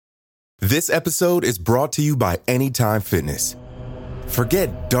This episode is brought to you by Anytime Fitness.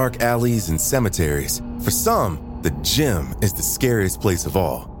 Forget dark alleys and cemeteries. For some, the gym is the scariest place of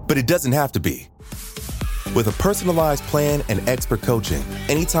all, but it doesn't have to be. With a personalized plan and expert coaching,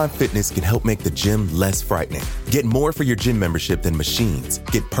 Anytime Fitness can help make the gym less frightening. Get more for your gym membership than machines.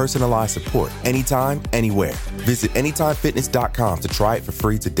 Get personalized support anytime, anywhere. Visit AnytimeFitness.com to try it for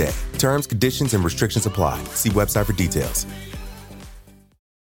free today. Terms, conditions, and restrictions apply. See website for details.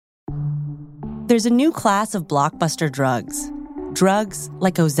 There's a new class of blockbuster drugs. Drugs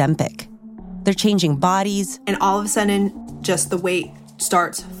like Ozempic. They're changing bodies. And all of a sudden, just the weight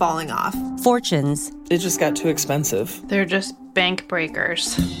starts falling off. Fortunes. It just got too expensive. They're just bank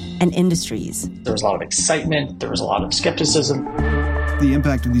breakers. And industries. There was a lot of excitement. There was a lot of skepticism. The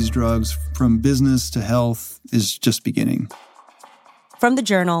impact of these drugs, from business to health, is just beginning. From the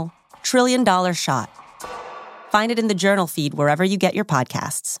Journal, $1 Trillion Shot. Find it in the Journal feed wherever you get your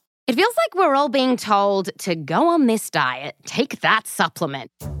podcasts. It feels like we're all being told to go on this diet, take that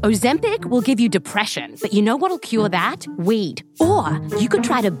supplement. Ozempic will give you depression, but you know what'll cure that? Weed. Or you could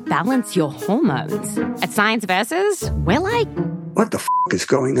try to balance your hormones. At Science Versus, we're like... What the f*** is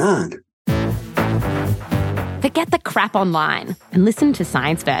going on? Forget the crap online and listen to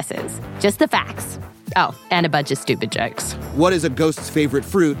Science Versus. Just the facts. Oh, and a bunch of stupid jokes. What is a ghost's favorite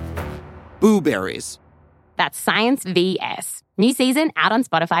fruit? Blueberries. That's Science VS. New season out on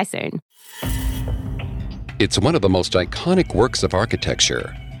Spotify soon. It's one of the most iconic works of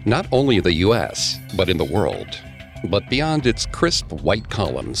architecture, not only in the U.S., but in the world. But beyond its crisp white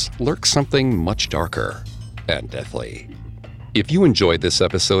columns lurks something much darker and deathly. If you enjoyed this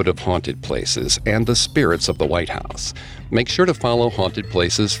episode of Haunted Places and the spirits of the White House, make sure to follow Haunted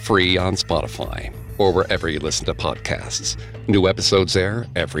Places free on Spotify or wherever you listen to podcasts. New episodes air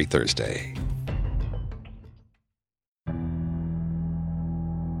every Thursday.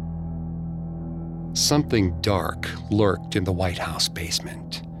 Something dark lurked in the White House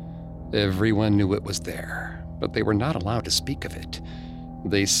basement. Everyone knew it was there, but they were not allowed to speak of it.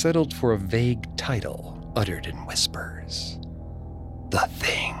 They settled for a vague title uttered in whispers. The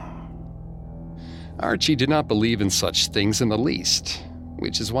Thing. Archie did not believe in such things in the least,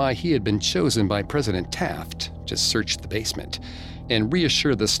 which is why he had been chosen by President Taft to search the basement and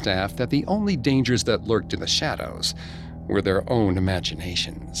reassure the staff that the only dangers that lurked in the shadows were their own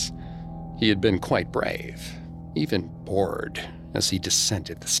imaginations. He had been quite brave, even bored, as he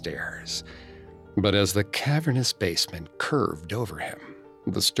descended the stairs. But as the cavernous basement curved over him,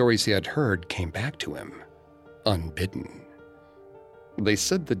 the stories he had heard came back to him, unbidden. They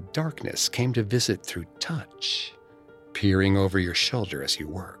said the darkness came to visit through touch, peering over your shoulder as you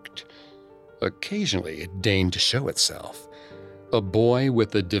worked. Occasionally it deigned to show itself, a boy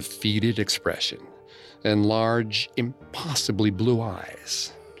with a defeated expression and large, impossibly blue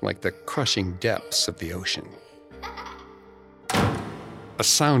eyes, like the crushing depths of the ocean. A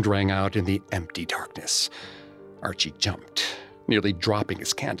sound rang out in the empty darkness. Archie jumped, nearly dropping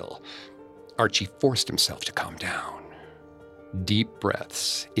his candle. Archie forced himself to calm down. Deep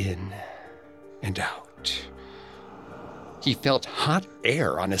breaths in and out. He felt hot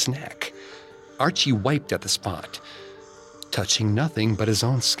air on his neck. Archie wiped at the spot, touching nothing but his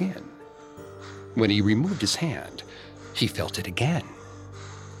own skin. When he removed his hand, he felt it again.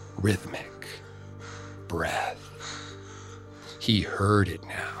 Rhythmic breath. He heard it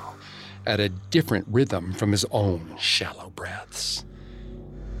now, at a different rhythm from his own shallow breaths.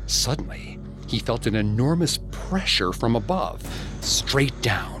 Suddenly, he felt an enormous pressure from above, straight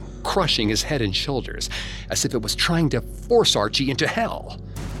down, crushing his head and shoulders, as if it was trying to force Archie into hell.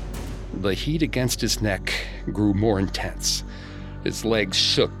 The heat against his neck grew more intense. His legs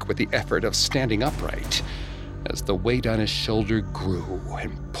shook with the effort of standing upright, as the weight on his shoulder grew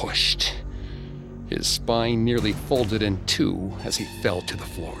and pushed. His spine nearly folded in two as he fell to the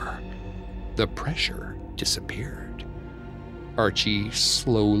floor. The pressure disappeared. Archie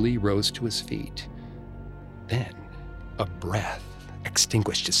slowly rose to his feet. Then, a breath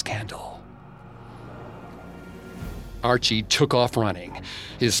extinguished his candle. Archie took off running.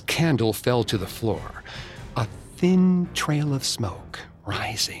 His candle fell to the floor, a thin trail of smoke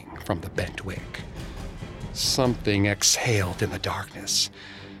rising from the bent wick. Something exhaled in the darkness,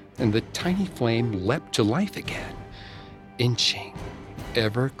 and the tiny flame leapt to life again, inching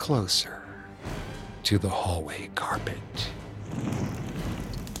ever closer to the hallway carpet.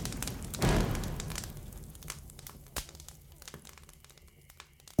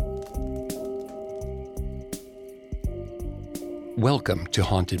 Welcome to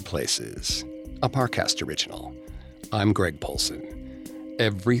Haunted Places, a Parcast original. I'm Greg Polson.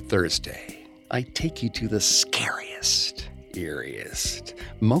 Every Thursday, I take you to the scariest eeriest,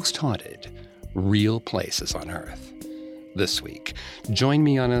 most haunted, real places on Earth. This week, join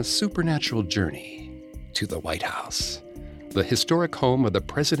me on a supernatural journey to the White House, the historic home of the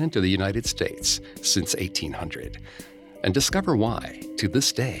President of the United States since 1800, and discover why, to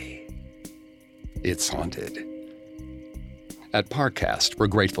this day, it's haunted. At Parcast, we're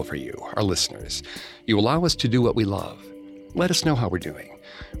grateful for you, our listeners. You allow us to do what we love. Let us know how we're doing.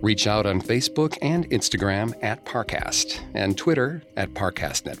 Reach out on Facebook and Instagram at Parcast and Twitter at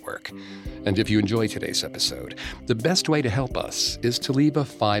Parcast Network. And if you enjoy today's episode, the best way to help us is to leave a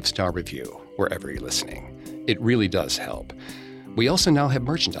 5-star review wherever you're listening. It really does help. We also now have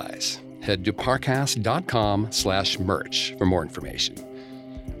merchandise. Head to parcast.com/merch for more information.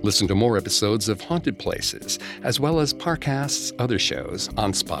 Listen to more episodes of Haunted Places, as well as Parcast's other shows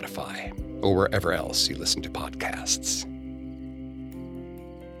on Spotify or wherever else you listen to podcasts.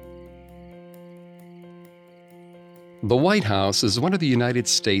 The White House is one of the United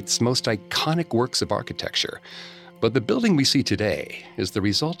States' most iconic works of architecture, but the building we see today is the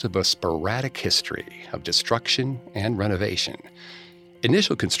result of a sporadic history of destruction and renovation.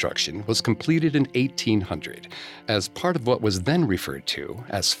 Initial construction was completed in 1800 as part of what was then referred to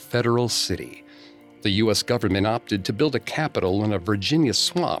as Federal City. The U.S. government opted to build a capitol in a Virginia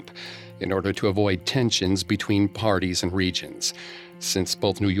swamp in order to avoid tensions between parties and regions, since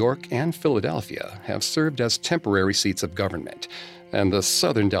both New York and Philadelphia have served as temporary seats of government, and the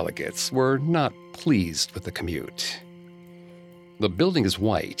Southern delegates were not pleased with the commute. The building is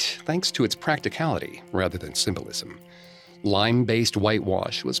white thanks to its practicality rather than symbolism. Lime-based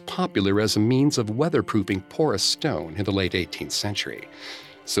whitewash was popular as a means of weatherproofing porous stone in the late 18th century,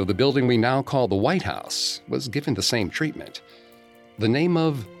 so the building we now call the White House was given the same treatment. The name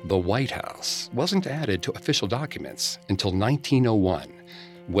of the White House wasn't added to official documents until 1901,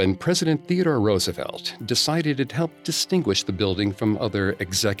 when President Theodore Roosevelt decided it helped distinguish the building from other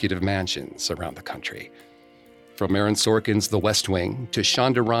executive mansions around the country. From Aaron Sorkin's The West Wing to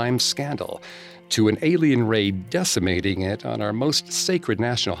Shonda Rhimes' Scandal, to an alien raid decimating it on our most sacred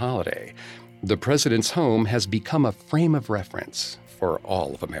national holiday, the president's home has become a frame of reference for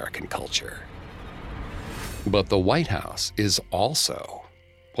all of American culture. But the White House is also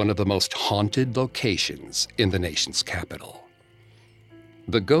one of the most haunted locations in the nation's capital.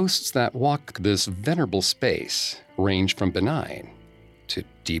 The ghosts that walk this venerable space range from benign to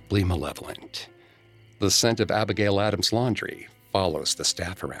deeply malevolent. The scent of Abigail Adams' laundry follows the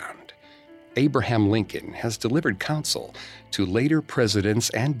staff around. Abraham Lincoln has delivered counsel to later presidents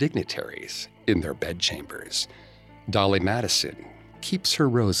and dignitaries in their bedchambers. Dolly Madison keeps her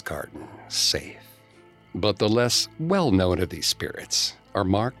rose garden safe. But the less well-known of these spirits are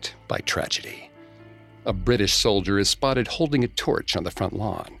marked by tragedy. A British soldier is spotted holding a torch on the front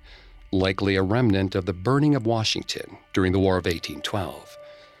lawn, likely a remnant of the burning of Washington during the War of 1812.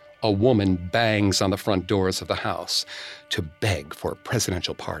 A woman bangs on the front doors of the house to beg for a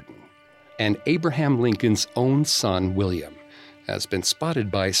presidential pardon. And Abraham Lincoln's own son, William, has been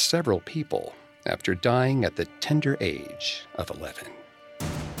spotted by several people after dying at the tender age of 11.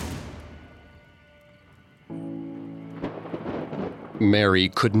 Mary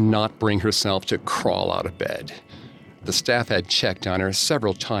could not bring herself to crawl out of bed. The staff had checked on her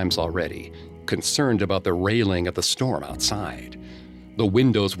several times already, concerned about the railing of the storm outside. The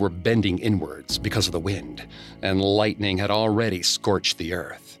windows were bending inwards because of the wind, and lightning had already scorched the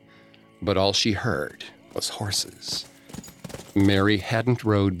earth. But all she heard was horses. Mary hadn't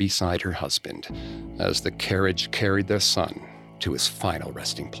rode beside her husband as the carriage carried their son to his final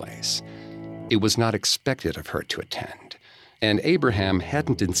resting place. It was not expected of her to attend, and Abraham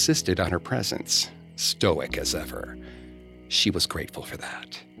hadn't insisted on her presence, stoic as ever. She was grateful for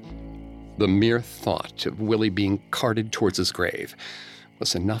that. The mere thought of Willie being carted towards his grave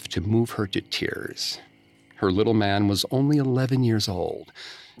was enough to move her to tears. Her little man was only 11 years old,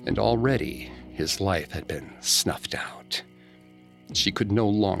 and already his life had been snuffed out. She could no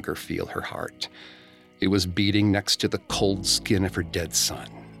longer feel her heart. It was beating next to the cold skin of her dead son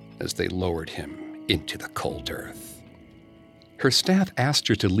as they lowered him into the cold earth. Her staff asked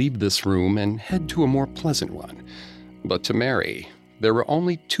her to leave this room and head to a more pleasant one, but to Mary, there were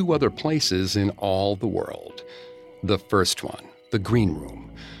only 2 other places in all the world. The first one, the green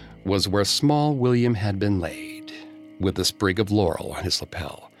room, was where small William had been laid, with a sprig of laurel on his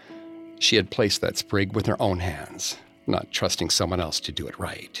lapel. She had placed that sprig with her own hands, not trusting someone else to do it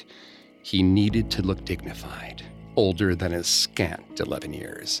right. He needed to look dignified, older than his scant 11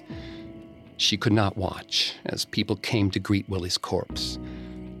 years. She could not watch as people came to greet Willie's corpse,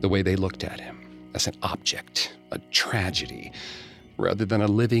 the way they looked at him as an object, a tragedy, rather than a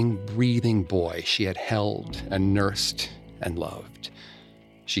living, breathing boy she had held and nursed and loved.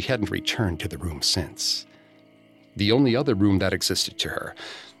 She hadn't returned to the room since. The only other room that existed to her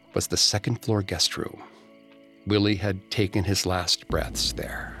was the second-floor guest room. Willie had taken his last breaths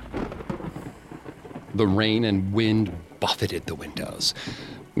there. The rain and wind buffeted the windows.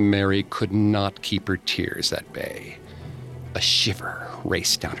 Mary could not keep her tears at bay. A shiver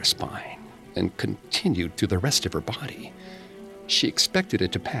raced down her spine and continued through the rest of her body. She expected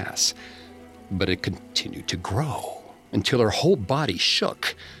it to pass, but it continued to grow until her whole body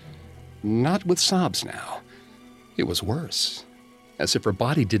shook. Not with sobs now. It was worse, as if her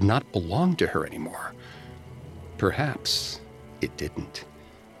body did not belong to her anymore. Perhaps it didn't.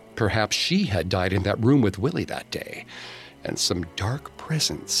 Perhaps she had died in that room with Willie that day, and some dark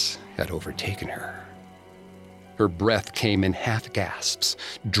presence had overtaken her. Her breath came in half gasps,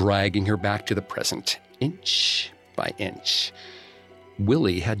 dragging her back to the present, inch by inch.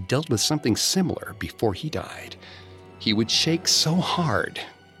 Willie had dealt with something similar before he died. He would shake so hard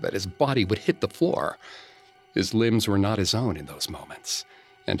that his body would hit the floor. His limbs were not his own in those moments,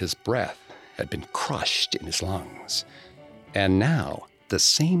 and his breath had been crushed in his lungs. And now, the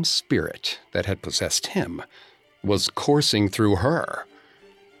same spirit that had possessed him was coursing through her.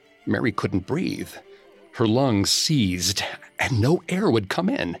 Mary couldn't breathe. Her lungs seized, and no air would come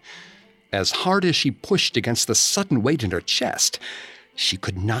in. As hard as she pushed against the sudden weight in her chest, she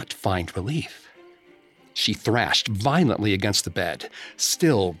could not find relief. She thrashed violently against the bed,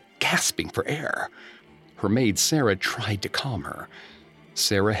 still gasping for air. Her maid Sarah tried to calm her.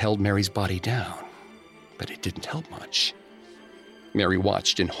 Sarah held Mary's body down, but it didn't help much. Mary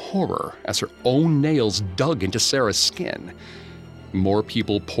watched in horror as her own nails dug into Sarah's skin. More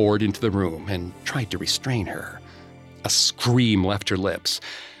people poured into the room and tried to restrain her. A scream left her lips,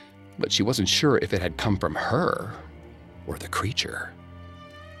 but she wasn't sure if it had come from her or the creature.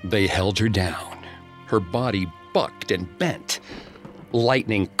 They held her down. Her body bucked and bent.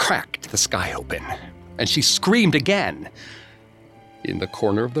 Lightning cracked the sky open, and she screamed again. In the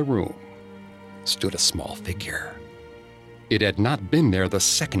corner of the room stood a small figure. It had not been there the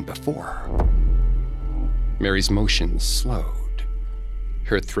second before. Mary's motions slowed.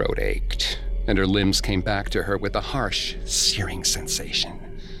 Her throat ached, and her limbs came back to her with a harsh, searing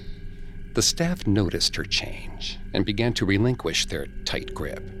sensation. The staff noticed her change and began to relinquish their tight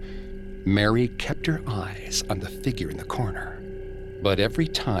grip. Mary kept her eyes on the figure in the corner, but every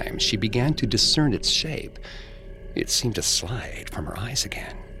time she began to discern its shape, it seemed to slide from her eyes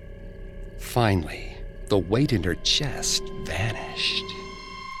again. Finally, the weight in her chest vanished.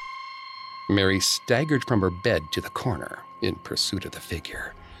 Mary staggered from her bed to the corner in pursuit of the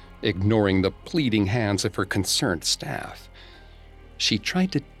figure, ignoring the pleading hands of her concerned staff. She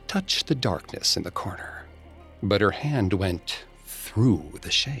tried to touch the darkness in the corner, but her hand went through the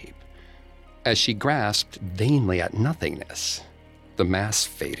shape. As she grasped vainly at nothingness, the mass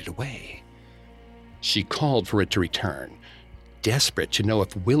faded away. She called for it to return, desperate to know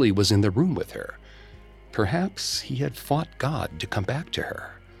if Willie was in the room with her. Perhaps he had fought God to come back to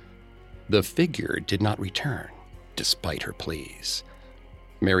her. The figure did not return, despite her pleas.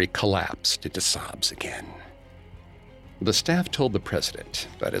 Mary collapsed into sobs again. The staff told the president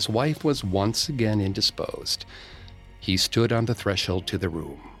that his wife was once again indisposed. He stood on the threshold to the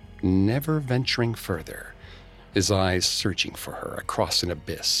room, never venturing further, his eyes searching for her across an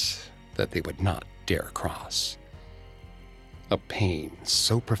abyss that they would not dare cross. A pain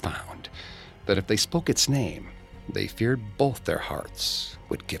so profound that if they spoke its name, they feared both their hearts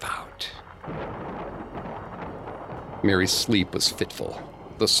would give out. Mary's sleep was fitful.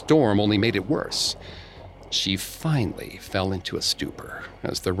 The storm only made it worse. She finally fell into a stupor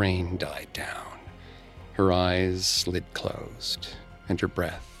as the rain died down. Her eyes slid closed, and her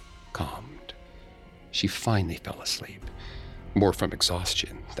breath calmed. She finally fell asleep, more from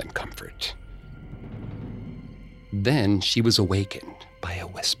exhaustion than comfort. Then she was awakened by a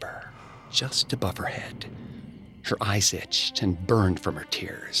whisper just above her head. Her eyes itched and burned from her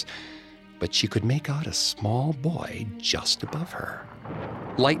tears, but she could make out a small boy just above her.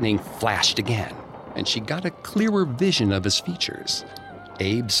 Lightning flashed again, and she got a clearer vision of his features,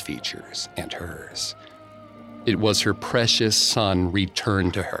 Abe's features and hers. It was her precious son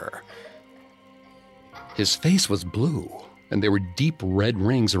returned to her. His face was blue, and there were deep red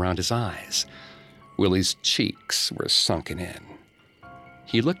rings around his eyes. Willie's cheeks were sunken in.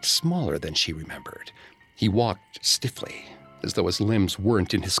 He looked smaller than she remembered. He walked stiffly, as though his limbs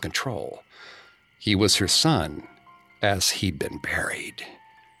weren't in his control. He was her son, as he'd been buried.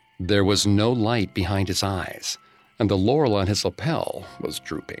 There was no light behind his eyes, and the laurel on his lapel was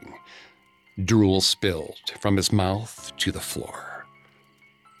drooping. Drool spilled from his mouth to the floor.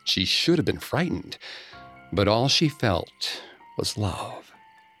 She should have been frightened, But all she felt was love,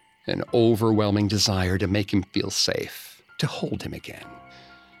 an overwhelming desire to make him feel safe, to hold him again.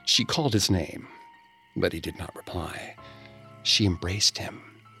 She called his name, but he did not reply. She embraced him,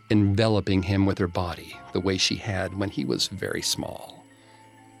 enveloping him with her body the way she had when he was very small.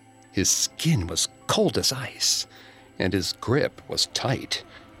 His skin was cold as ice, and his grip was tight.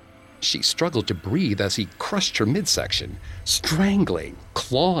 She struggled to breathe as he crushed her midsection, strangling,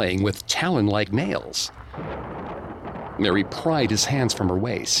 clawing with talon-like nails. Mary pried his hands from her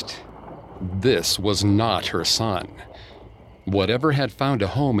waist. This was not her son. Whatever had found a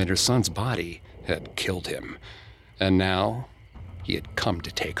home in her son's body had killed him, and now he had come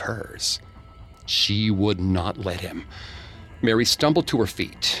to take hers. She would not let him. Mary stumbled to her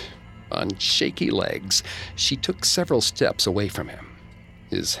feet. On shaky legs, she took several steps away from him.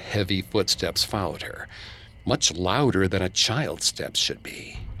 His heavy footsteps followed her, much louder than a child's steps should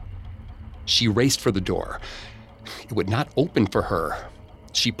be. She raced for the door. It would not open for her.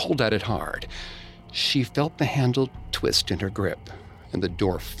 She pulled at it hard. She felt the handle twist in her grip, and the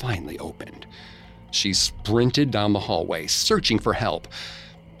door finally opened. She sprinted down the hallway, searching for help,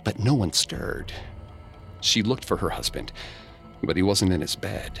 but no one stirred. She looked for her husband, but he wasn't in his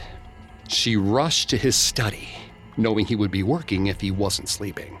bed. She rushed to his study, knowing he would be working if he wasn't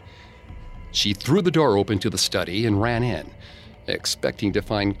sleeping. She threw the door open to the study and ran in, expecting to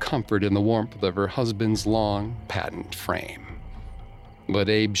find comfort in the warmth of her husband's long, patent frame. But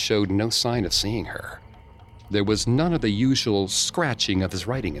Abe showed no sign of seeing her. There was none of the usual scratching of his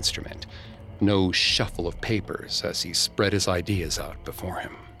writing instrument, no shuffle of papers as he spread his ideas out before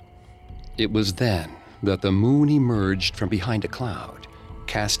him. It was then that the moon emerged from behind a cloud,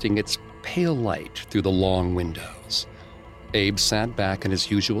 casting its pale light through the long windows. Abe sat back in his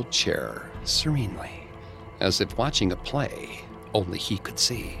usual chair, serenely, as if watching a play only he could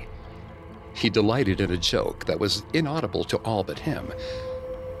see. He delighted in a joke that was inaudible to all but him,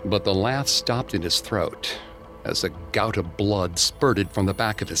 but the laugh stopped in his throat as a gout of blood spurted from the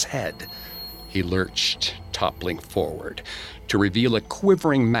back of his head. He lurched, toppling forward, to reveal a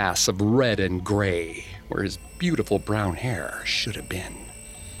quivering mass of red and gray where his beautiful brown hair should have been.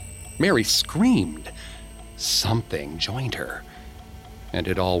 Mary screamed. Something joined her, and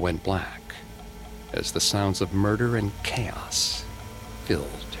it all went black as the sounds of murder and chaos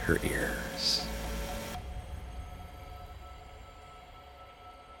filled her ears.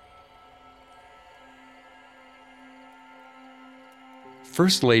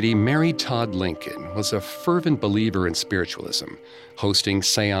 First Lady Mary Todd Lincoln was a fervent believer in spiritualism, hosting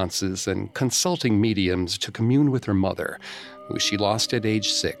seances and consulting mediums to commune with her mother, who she lost at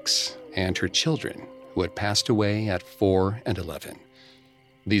age 6, and her children, who had passed away at 4 and 11.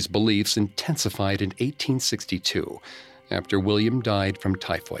 These beliefs intensified in 1862 after William died from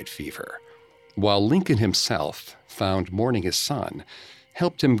typhoid fever, while Lincoln himself found mourning his son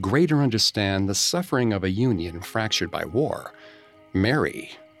helped him greater understand the suffering of a union fractured by war.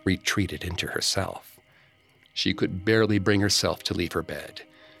 Mary retreated into herself. She could barely bring herself to leave her bed.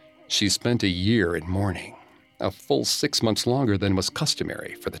 She spent a year in mourning, a full 6 months longer than was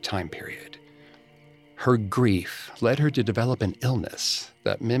customary for the time period. Her grief led her to develop an illness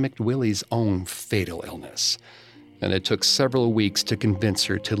that mimicked Willie's own fatal illness, and it took several weeks to convince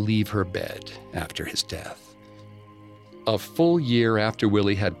her to leave her bed after his death. A full year after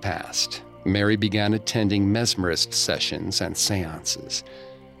Willie had passed, Mary began attending mesmerist sessions and seances.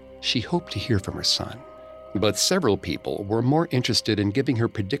 She hoped to hear from her son, but several people were more interested in giving her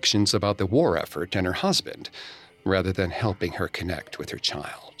predictions about the war effort and her husband, rather than helping her connect with her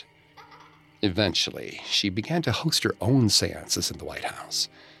child. Eventually, she began to host her own seances in the White House.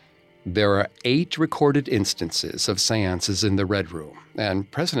 There are 8 recorded instances of seances in the Red Room,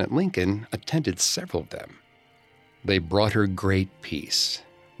 and President Lincoln attended several of them. They brought her great peace,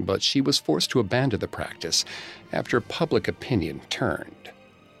 but she was forced to abandon the practice after public opinion turned,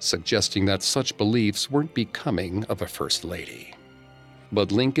 suggesting that such beliefs weren't becoming of a First Lady.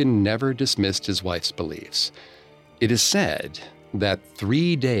 But Lincoln never dismissed his wife's beliefs. It is said that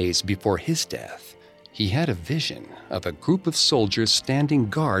 3 days before his death, he had a vision of a group of soldiers standing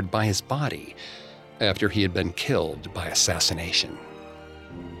guard by his body after he had been killed by assassination.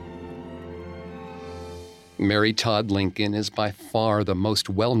 Mary Todd Lincoln is by far the most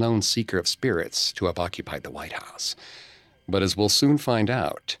well-known seeker of spirits to have occupied the White House. But as we'll soon find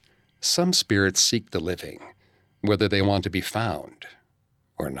out, some spirits seek the living, whether they want to be found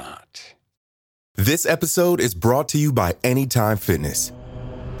or not. This episode is brought to you by Anytime Fitness.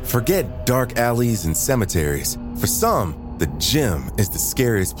 Forget dark alleys and cemeteries. For some, the gym is the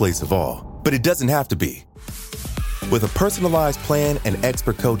scariest place of all, but it doesn't have to be. With a personalized plan and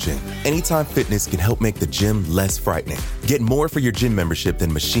expert coaching, Anytime Fitness can help make the gym less frightening. Get more for your gym membership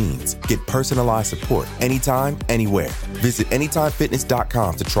than machines. Get personalized support anytime, anywhere. Visit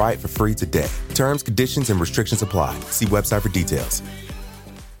AnytimeFitness.com to try it for free today. Terms, conditions, and restrictions apply. See website for details.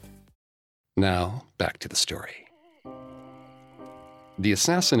 Now, back to the story. The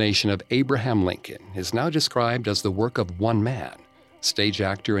assassination of Abraham Lincoln is now described as the work of one man, stage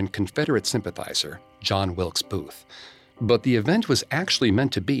actor and Confederate sympathizer John Wilkes Booth. But the event was actually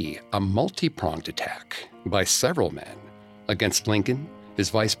meant to be a multi-pronged attack by several men against Lincoln, his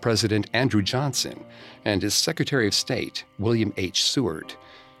Vice President Andrew Johnson, and his Secretary of State William H. Seward.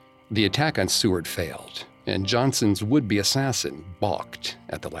 The attack on Seward failed, and Johnson's would-be assassin balked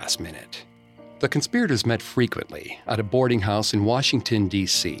at the last minute. The conspirators met frequently at a boarding house in Washington,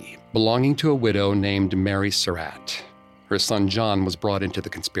 D.C., belonging to a widow named Mary Surratt. Her son John was brought into the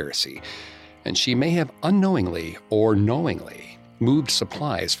conspiracy, and she may have unknowingly or knowingly moved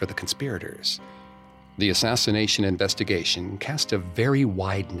supplies for the conspirators. The assassination investigation cast a very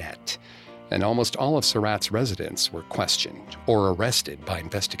wide net, and almost all of Surratt's residents were questioned or arrested by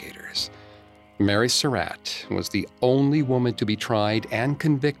investigators. Mary Surratt was the only woman to be tried and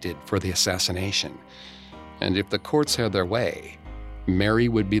convicted for the assassination, and if the courts had their way, Mary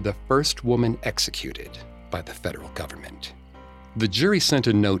would be the first woman executed by the federal government. The jury sent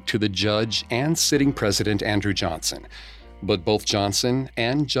a note to the judge and sitting president Andrew Johnson, but both Johnson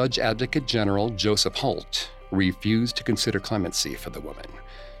and Judge Advocate General Joseph Holt refused to consider clemency for the woman.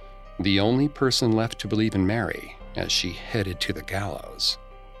 The only person left to believe in Mary as she headed to the gallows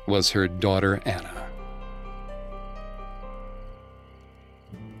was her daughter Anna.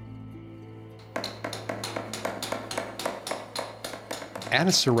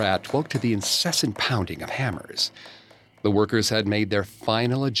 Anna Surratt woke to the incessant pounding of hammers. The workers had made their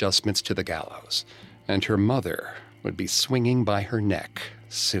final adjustments to the gallows, and her mother would be swinging by her neck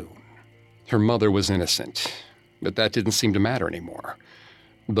soon. Her mother was innocent, but that didn't seem to matter anymore.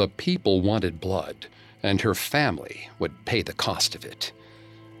 The people wanted blood, and her family would pay the cost of it.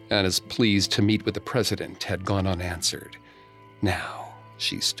 Anna's pleas to meet with the president had gone unanswered. Now,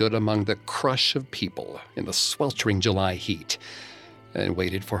 she stood among the crush of people in the sweltering July heat and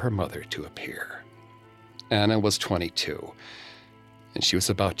waited for her mother to appear. Anna was 22, and she was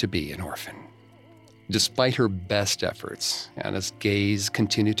about to be an orphan. Despite her best efforts, Anna's gaze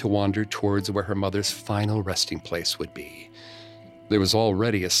continued to wander towards where her mother's final resting place would be. There was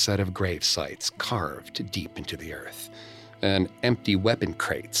already a set of grave sites carved deep into the earth, and empty weapon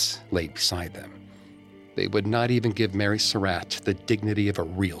crates laid beside them. They would not even give Mary Surratt the dignity of a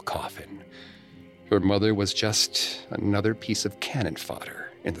real coffin. Her mother was just another piece of cannon fodder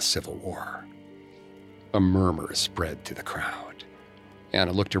in the Civil War. A murmur spread through the crowd.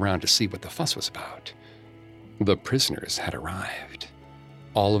 Anna looked around to see what the fuss was about. The prisoners had arrived.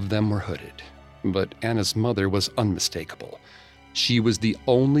 All of them were hooded, but Anna's mother was unmistakable. She was the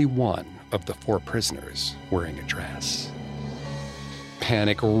only one of the 4 prisoners wearing a dress.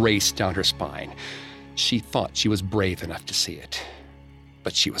 Panic raced down her spine. She thought she was brave enough to see it,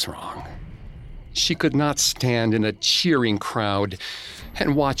 but she was wrong. She could not stand in a cheering crowd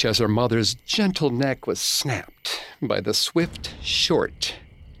and watch as her mother's gentle neck was snapped by the swift, short,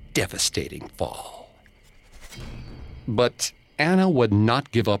 devastating fall. But Anna would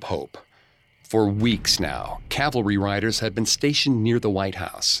not give up hope. For weeks now, cavalry riders had been stationed near the White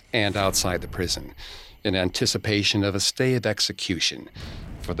House and outside the prison in anticipation of a stay of execution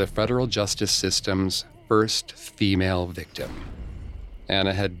for the federal justice system's first female victim.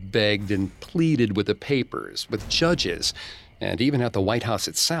 Anna had begged and pleaded with the papers, with judges, and even at the White House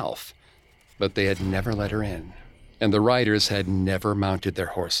itself, but they had never let her in, and the riders had never mounted their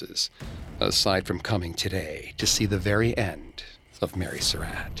horses, aside from coming today to see the very end of Mary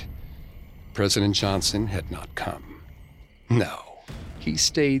Surratt. President Johnson had not come. No, he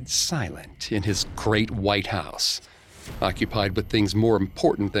stayed silent in his great White House, occupied with things more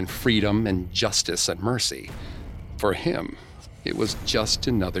important than freedom and justice and mercy. For him, it was just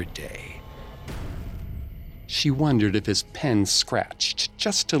another day. She wondered if his pen scratched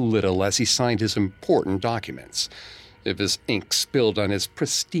just a little as he signed his important documents, if his ink spilled on his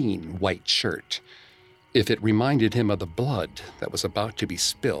pristine white shirt, if it reminded him of the blood that was about to be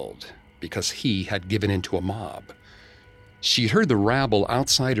spilled because he had given in to a mob. She heard the rabble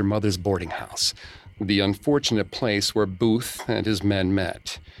outside her mother's boarding house, the unfortunate place where Booth and his men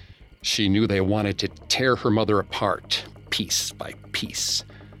met. She knew they wanted to tear her mother apart, piece by piece.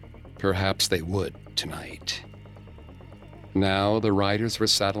 Perhaps they would tonight. Now the riders were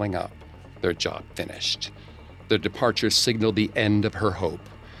saddling up, their job finished. Their departure signaled the end of her hope.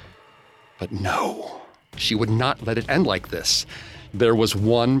 But no, She would not let it end like this. There was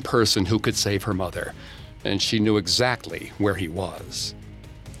one person who could save her mother, and she knew exactly where he was.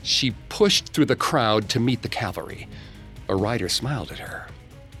 She pushed through the crowd to meet the cavalry. A rider smiled at her.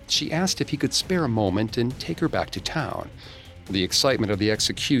 She asked if he could spare a moment and take her back to town. The excitement of the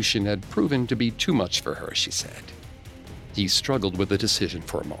execution had proven to be too much for her, she said. He struggled with the decision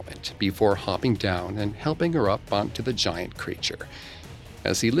for a moment before hopping down and helping her up onto the giant creature.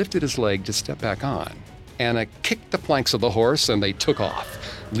 As he lifted his leg to step back on, Anna kicked the flanks of the horse and they took off,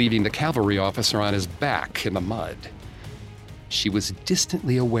 leaving the cavalry officer on his back in the mud. She was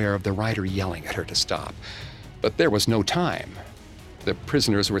distantly aware of the rider yelling at her to stop, but there was no time. The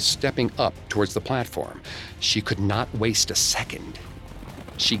prisoners were stepping up towards the platform. She could not waste a second.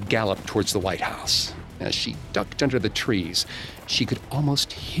 She galloped towards the White House. As she ducked under the trees, she could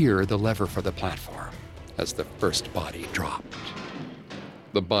almost hear the lever for the platform as the first body dropped.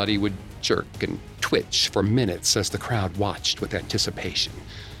 The body would jerk and twitch for minutes as the crowd watched with anticipation,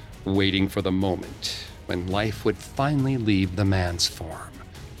 waiting for the moment when life would finally leave the man's form.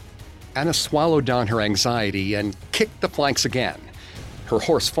 Anna swallowed down her anxiety and kicked the flanks again. Her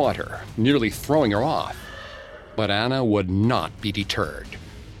horse fought her, nearly throwing her off. But Anna would not be deterred.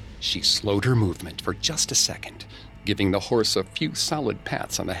 She slowed her movement for just a second, giving the horse a few solid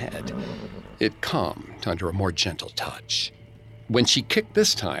pats on the head. It calmed under a more gentle touch. When she kicked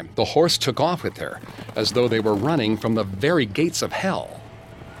this time, the horse took off with her, as though they were running from the very gates of hell.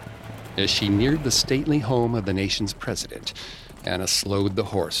 As she neared the stately home of the nation's president, Anna slowed the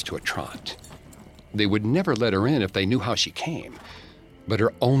horse to a trot. They would never let her in if they knew how she came, but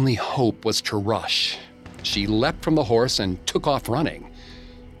her only hope was to rush. She leapt from the horse and took off running.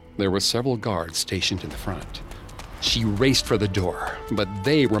 There were several guards stationed in the front. She raced for the door, but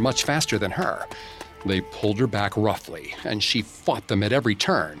they were much faster than her. They pulled her back roughly, and she fought them at every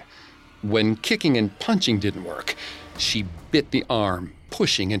turn. When kicking and punching didn't work, she bit the arm,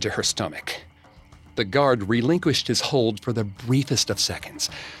 pushing into her stomach. The guard relinquished his hold for the briefest of seconds,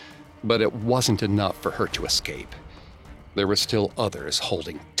 but it wasn't enough for her to escape. There were still others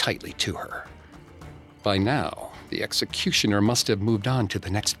holding tightly to her. By now, the executioner must have moved on to the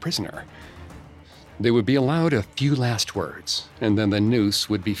next prisoner. They would be allowed a few last words, and then the noose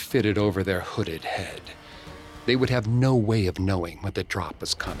would be fitted over their hooded head. They would have no way of knowing when the drop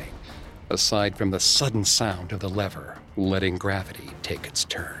was coming, aside from the sudden sound of the lever letting gravity take its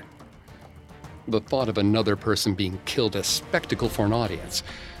turn. The thought of another person being killed a spectacle for an audience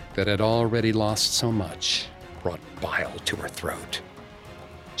that had already lost so much brought bile to her throat.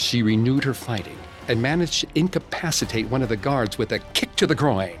 She renewed her fighting and managed to incapacitate one of the guards with a kick to the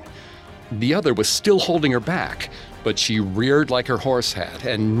groin. The other was still holding her back, but she reared like her horse had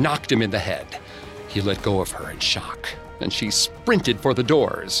and knocked him in the head. He let go of her in shock, and she sprinted for the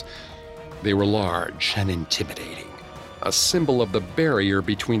doors. They were large and intimidating, a symbol of the barrier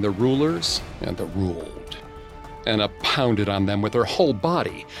between the rulers and the ruled. Anna pounded on them with her whole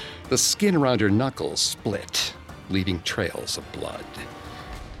body. The skin around her knuckles split, leaving trails of blood.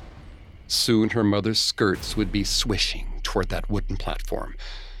 Soon her mother's skirts would be swishing toward that wooden platform,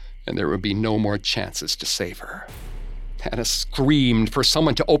 and there would be no more chances to save her. Anna screamed for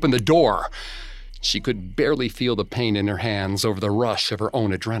someone to open the door. She could barely feel the pain in her hands over the rush of her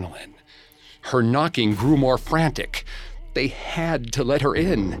own adrenaline. Her knocking grew more frantic. They had to let her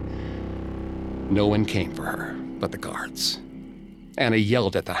in. No one came for her but the guards. Anna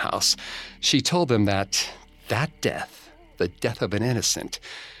yelled at the house. She told them that death, the death of an innocent,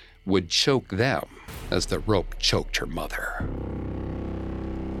 would choke them as the rope choked her mother.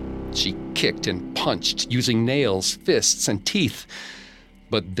 She kicked and punched, using nails, fists, and teeth,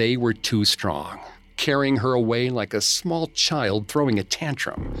 but they were too strong, carrying her away like a small child throwing a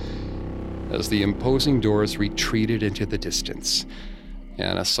tantrum. As the imposing doors retreated into the distance,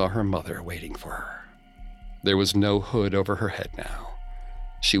 Anna saw her mother waiting for her. There was no hood over her head now.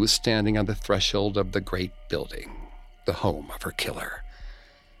 She was standing on the threshold of the great building, the home of her killer.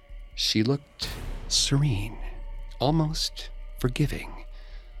 She looked serene, almost forgiving.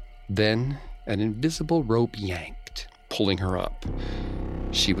 Then an invisible rope yanked, pulling her up.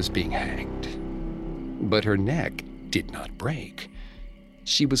 She was being hanged. But her neck did not break.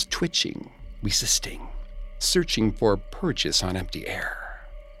 She was twitching, resisting, searching for purchase on empty air.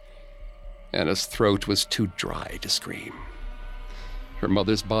 Anna's throat was too dry to scream. Her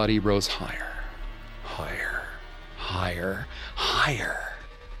mother's body rose higher, higher, higher, higher,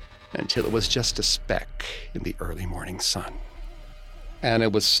 until it was just a speck in the early morning sun. Anna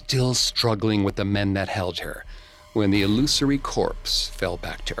was still struggling with the men that held her when the illusory corpse fell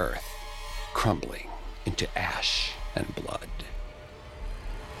back to earth, crumbling into ash and blood.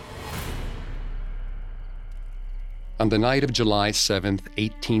 On the night of July 7,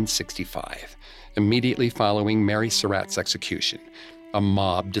 1865, immediately following Mary Surratt's execution, a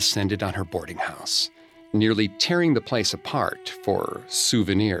mob descended on her boarding house, nearly tearing the place apart for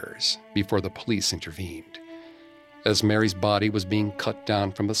souvenirs before the police intervened. As Mary's body was being cut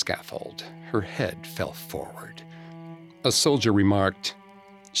down from the scaffold, her head fell forward. A soldier remarked,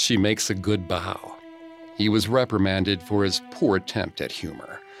 "She makes a good bow." He was reprimanded for his poor attempt at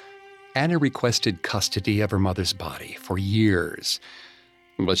humor. Anna requested custody of her mother's body for years,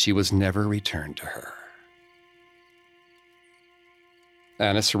 but she was never returned to her.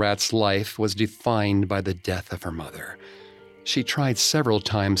 Anna Surratt's life was defined by the death of her mother. She tried several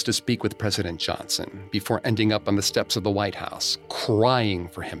times to speak with President Johnson before ending up on the steps of the White House, crying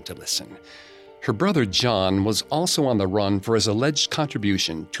for him to listen. Her brother John was also on the run for his alleged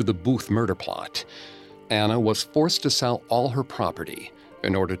contribution to the Booth murder plot. Anna was forced to sell all her property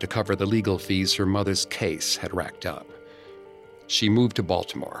in order to cover the legal fees her mother's case had racked up. She moved to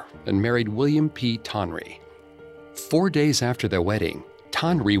Baltimore and married William P. Tonry. 4 days after their wedding,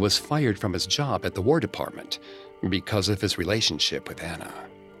 Tonry was fired from his job at the War Department because of his relationship with Anna.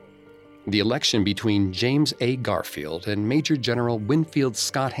 The election between James A. Garfield and Major General Winfield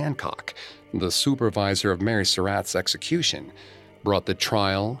Scott Hancock, the supervisor of Mary Surratt's execution, brought the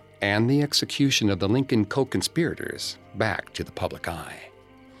trial and the execution of the Lincoln co-conspirators back to the public eye.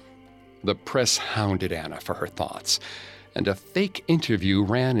 The press hounded Anna for her thoughts, and a fake interview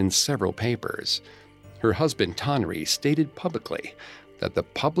ran in several papers. Her husband, Tonry, stated publicly that the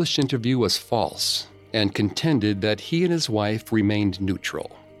published interview was false and contended that he and his wife remained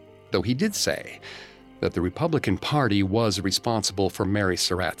neutral, though he did say that the Republican Party was responsible for Mary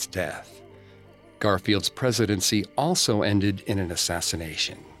Surratt's death. Garfield's presidency also ended in an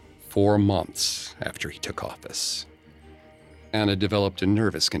assassination 4 months after he took office. Anna developed a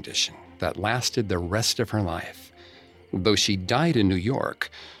nervous condition that lasted the rest of her life. Though she died in New York,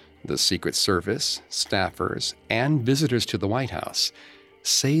 the Secret Service, staffers, and visitors to the White House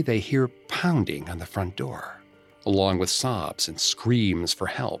say they hear pounding on the front door, along with sobs and screams for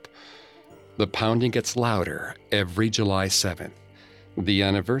help. The pounding gets louder every July 7th, the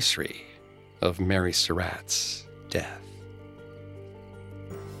anniversary of Mary Surratt's death.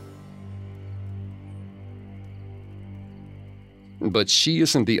 But she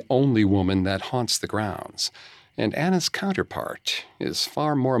isn't the only woman that haunts the grounds, and Anna's counterpart is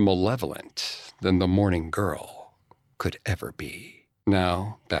far more malevolent than the mourning girl could ever be.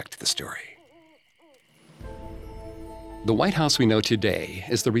 Now, back to the story. The White House we know today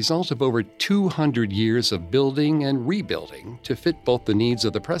is the result of over 200 years of building and rebuilding to fit both the needs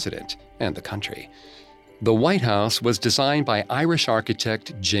of the president and the country. The White House was designed by Irish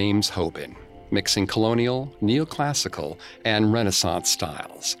architect James Hoban, mixing colonial, neoclassical, and Renaissance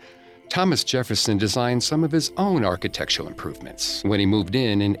styles. Thomas Jefferson designed some of his own architectural improvements when he moved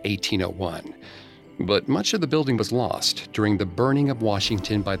in 1801. But much of the building was lost during the burning of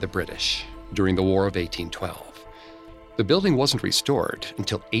Washington by the British during the War of 1812. The building wasn't restored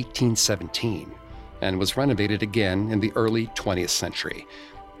until 1817 and was renovated again in the early 20th century,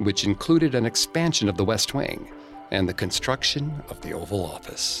 which included an expansion of the West Wing and the construction of the Oval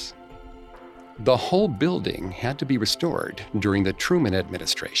Office. The whole building had to be restored during the Truman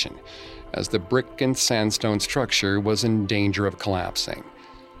administration, as the brick and sandstone structure was in danger of collapsing.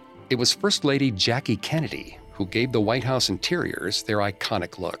 It was First Lady Jackie Kennedy who gave the White House interiors their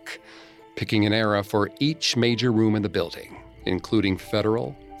iconic look, picking an era for each major room in the building, including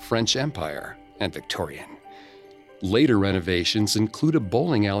Federal, French Empire, and Victorian. Later renovations include a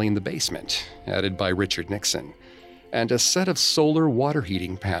bowling alley in the basement, added by Richard Nixon, and a set of solar water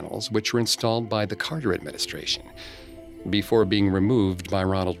heating panels which were installed by the Carter administration before being removed by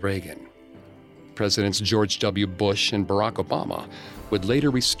Ronald Reagan. Presidents George W. Bush and Barack Obama would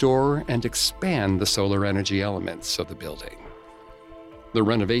later restore and expand the solar energy elements of the building. The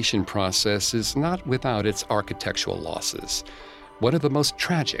renovation process is not without its architectural losses. One of the most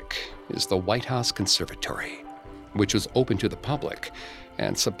tragic is the White House Conservatory, which was open to the public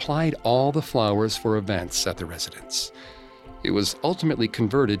and supplied all the flowers for events at the residence. It was ultimately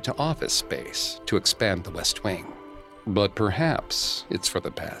converted to office space to expand the West Wing. But perhaps it's for the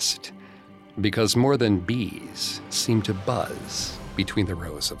best, because more than bees seem to buzz between the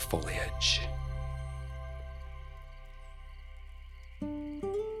rows of foliage.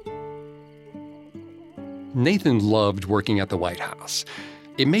 Nathan loved working at the White House.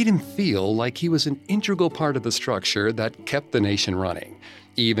 It made him feel like he was an integral part of the structure that kept the nation running,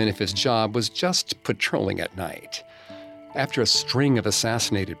 even if his job was just patrolling at night. After a string of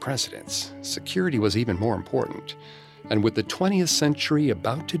assassinated presidents, security was even more important. And with the 20th century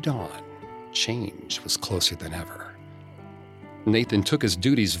about to dawn, change was closer than ever. Nathan took his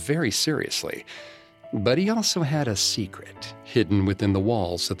duties very seriously, but he also had a secret hidden within the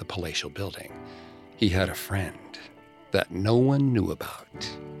walls of the palatial building. He had a friend that no one knew about.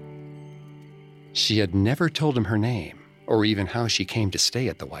 She had never told him her name or even how she came to stay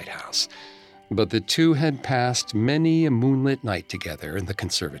at the White House, but the two had passed many a moonlit night together in the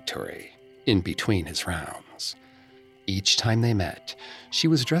conservatory, in between his rounds. Each time they met, she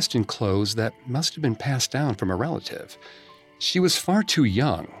was dressed in clothes that must have been passed down from a relative. She was far too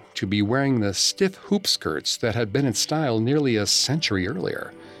young to be wearing the stiff hoop skirts that had been in style nearly a century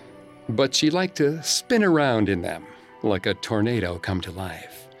earlier, but she liked to spin around in them like a tornado come to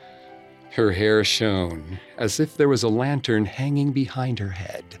life. Her hair shone as if there was a lantern hanging behind her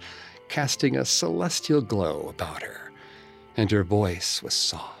head, casting a celestial glow about her, and her voice was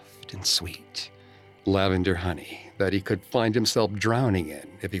soft and sweet, lavender honey that he could find himself drowning in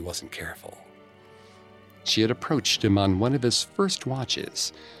if he wasn't careful. She had approached him on one of his first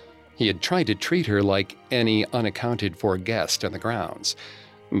watches. He had tried to treat her like any unaccounted-for guest on the grounds,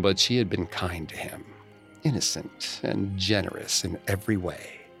 but she had been kind to him, innocent and generous in every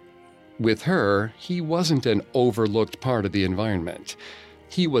way. With her, he wasn't an overlooked part of the environment.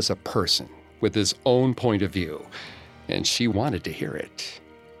 He was a person with his own point of view, and she wanted to hear it.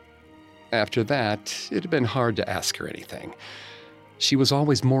 After that, it had been hard to ask her anything. She was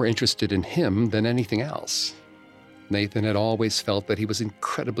always more interested in him than anything else. Nathan had always felt that he was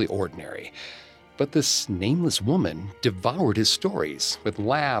incredibly ordinary, but this nameless woman devoured his stories with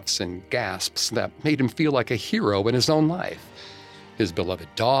laughs and gasps that made him feel like a hero in his own life. His beloved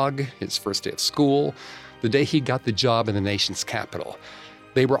dog, his first day of school, the day he got the job in the nation's capital.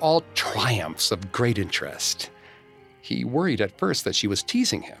 They were all triumphs of great interest. He worried at first that she was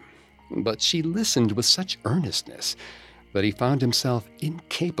teasing him, but she listened with such earnestness that he found himself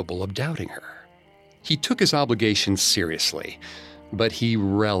incapable of doubting her. He took his obligations seriously, but he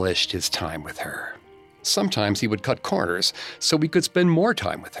relished his time with her. Sometimes he would cut corners so he could spend more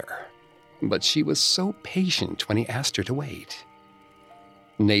time with her, but she was so patient when he asked her to wait.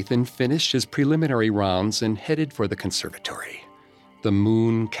 Nathan finished his preliminary rounds and headed for the conservatory. The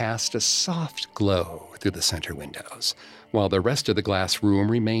moon cast a soft glow through the center windows, while the rest of the glass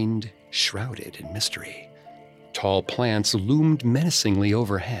room remained shrouded in mystery. Tall plants loomed menacingly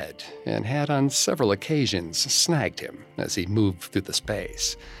overhead and had on several occasions snagged him as he moved through the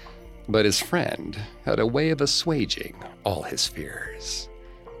space. But his friend had a way of assuaging all his fears.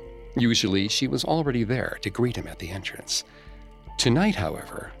 Usually, she was already there to greet him at the entrance. Tonight,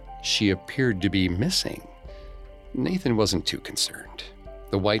 however, she appeared to be missing. Nathan wasn't too concerned.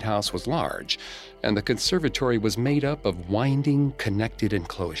 The White House was large, and the conservatory was made up of winding, connected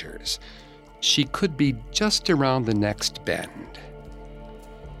enclosures. She could be just around the next bend.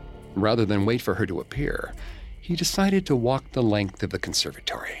 Rather than wait for her to appear, he decided to walk the length of the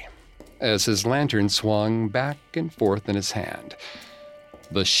conservatory. As his lantern swung back and forth in his hand,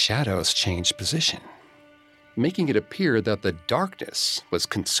 the shadows changed position, making it appear that the darkness was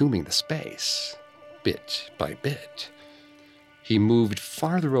consuming the space, bit by bit. He moved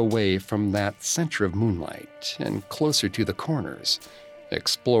farther away from that center of moonlight and closer to the corners,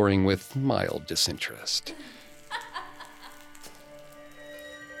 exploring with mild disinterest.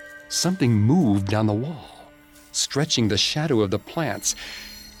 Something moved on the wall, stretching the shadow of the plants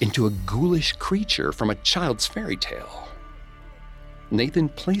into a ghoulish creature from a child's fairy tale. Nathan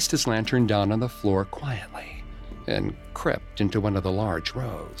placed his lantern down on the floor quietly and crept into one of the large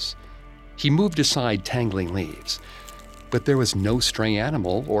rows. He moved aside tangling leaves, but there was no stray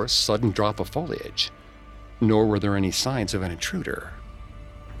animal or sudden drop of foliage, nor were there any signs of an intruder.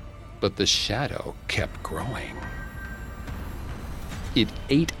 But the shadow kept growing. It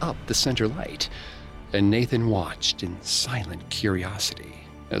ate up the center light, and Nathan watched in silent curiosity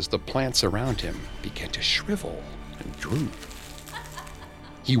as the plants around him began to shrivel and droop.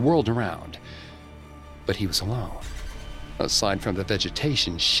 He whirled around, but he was alone, aside from the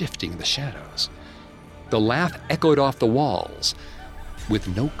vegetation shifting in the shadows. The laugh echoed off the walls,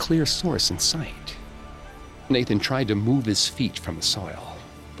 with no clear source in sight. Nathan tried to move his feet from the soil,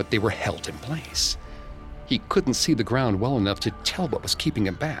 but they were held in place. He couldn't see the ground well enough to tell what was keeping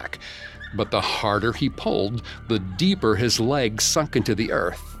him back, but the harder he pulled, the deeper his legs sunk into the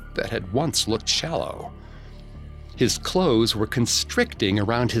earth that had once looked shallow. His clothes were constricting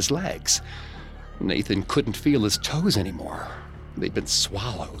around his legs. Nathan couldn't feel his toes anymore. They'd been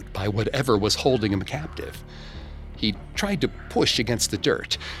swallowed by whatever was holding him captive. He tried to push against the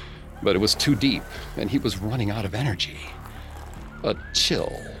dirt, but it was too deep, and he was running out of energy. A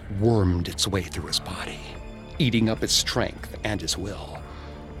chill wormed its way through his body, eating up his strength and his will.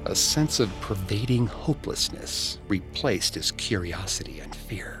 A sense of pervading hopelessness replaced his curiosity and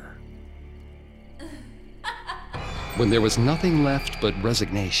fear. When there was nothing left but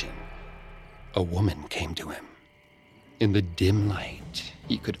resignation, a woman came to him. In the dim light,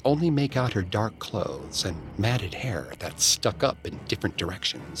 he could only make out her dark clothes and matted hair that stuck up in different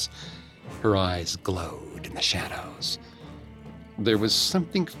directions. Her eyes glowed in the shadows. There was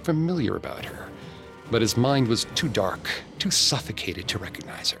something familiar about her, but his mind was too dark, too suffocated to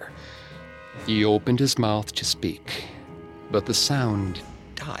recognize her. He opened his mouth to speak, but the sound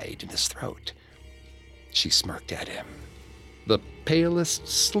died in his throat. She smirked at him, the palest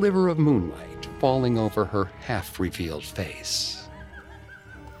sliver of moonlight falling over her half-revealed face.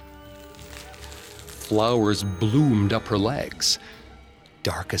 Flowers bloomed up her legs,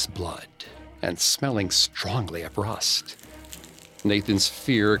 dark as blood and smelling strongly of rust. Nathan's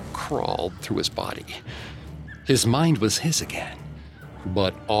fear crawled through his body. His mind was his again,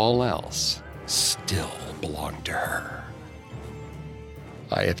 but all else still belonged to her.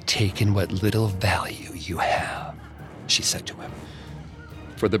 "I have taken what little value you have," she said to him.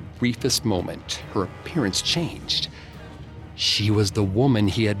 For the briefest moment, her appearance changed. She was the woman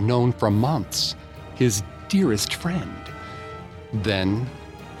he had known for months, his dearest friend. Then,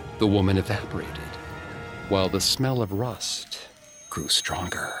 the woman evaporated, while the smell of rust grew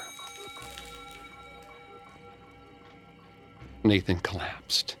stronger. Nathan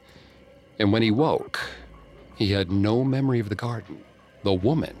collapsed, and when he woke, he had no memory of the garden, the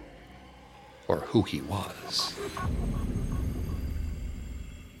woman, or who he was.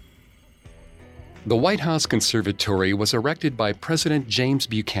 The White House Conservatory was erected by President James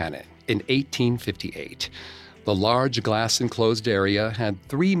Buchanan in 1858. The large glass-enclosed area had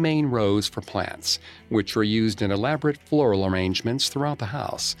 3 main rows for plants, which were used in elaborate floral arrangements throughout the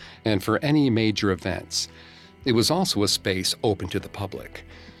house and for any major events. It was also a space open to the public.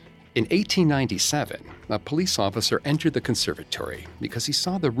 In 1897, a police officer entered the conservatory because he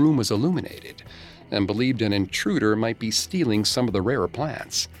saw the room was illuminated and believed an intruder might be stealing some of the rarer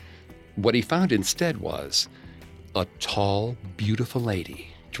plants. What he found instead was a tall, beautiful lady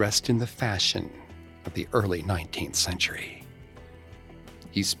dressed in the fashion of the early 19th century.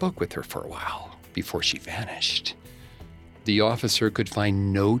 He spoke with her for a while before she vanished. The officer could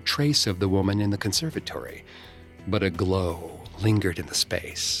find no trace of the woman in the conservatory, but a glow lingered in the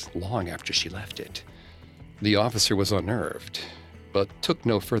space long after she left it. The officer was unnerved, but took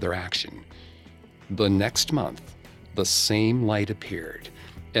no further action. The next month, the same light appeared,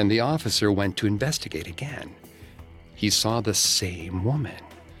 and the officer went to investigate again. He saw the same woman,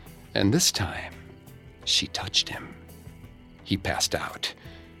 and this time, she touched him. He passed out.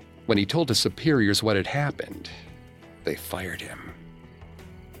 When he told his superiors what had happened, they fired him.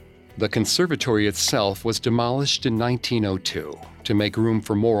 The conservatory itself was demolished in 1902 to make room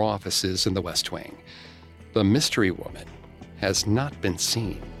for more offices in the West Wing. The mystery woman has not been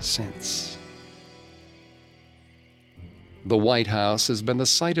seen since. The White House has been the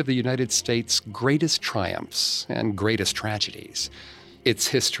site of the United States' greatest triumphs and greatest tragedies. Its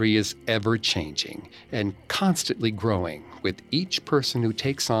history is ever-changing and constantly growing with each person who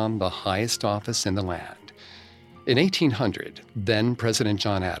takes on the highest office in the land. In 1800, then President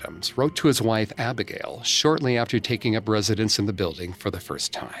John Adams wrote to his wife Abigail shortly after taking up residence in the building for the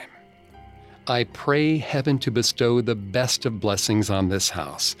first time. "I pray heaven to bestow the best of blessings on this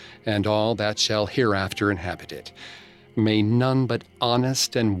house and all that shall hereafter inhabit it. May none but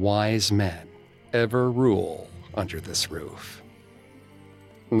honest and wise men ever rule under this roof."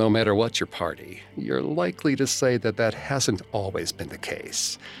 No matter what your party, you're likely to say that that hasn't always been the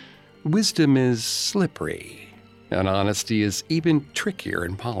case. Wisdom is slippery, and honesty is even trickier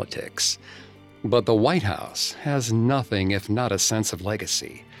in politics. But the White House has nothing if not a sense of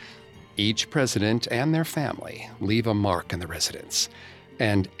legacy. Each president and their family leave a mark in the residence,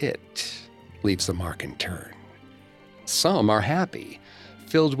 and it leaves a mark in turn. Some are happy,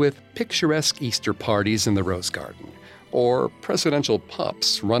 filled with picturesque Easter parties in the Rose Garden, or presidential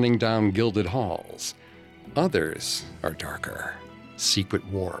pups running down gilded halls. Others are darker, secret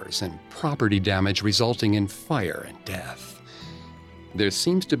wars and property damage resulting in fire and death. There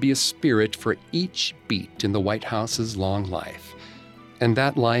seems to be a spirit for each beat in the White House's long life, and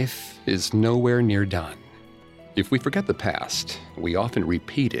that life is nowhere near done. If we forget the past, we often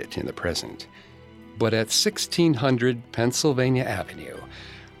repeat it in the present. But at 1600 Pennsylvania Avenue,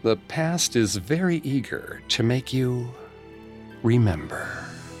 the past is very eager to make you remember.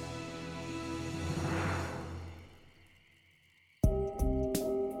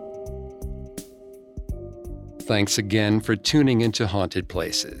 Thanks again for tuning into Haunted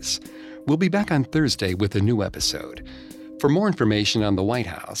Places. We'll be back on Thursday with a new episode. For more information on the White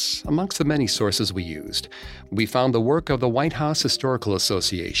House, amongst the many sources we used, we found the work of the White House Historical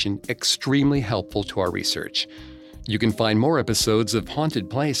Association extremely helpful to our research. You can find more episodes of Haunted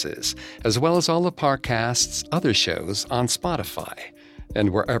Places, as well as all of Parcast's other shows on Spotify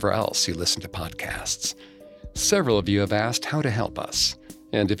and wherever else you listen to podcasts. Several of you have asked how to help us.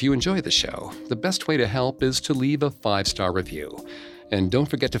 And if you enjoy the show, the best way to help is to leave a 5-star review. And don't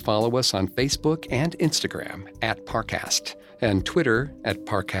forget to follow us on Facebook and Instagram at Parcast and Twitter at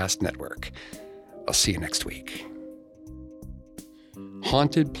Parcast Network. I'll see you next week.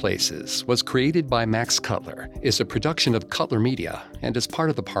 Haunted Places was created by Max Cutler, is a production of Cutler Media, and is part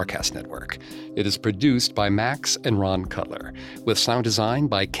of the Parcast Network. It is produced by Max and Ron Cutler, with sound design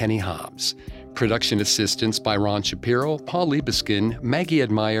by Kenny Hobbs. Production assistance by Ron Shapiro, Paul Liebeskin, Maggie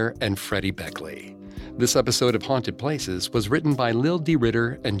Admire, and Freddie Beckley. This episode of Haunted Places was written by Lil D.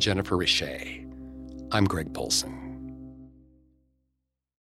 Ritter and Jennifer Richey. I'm Greg Polson.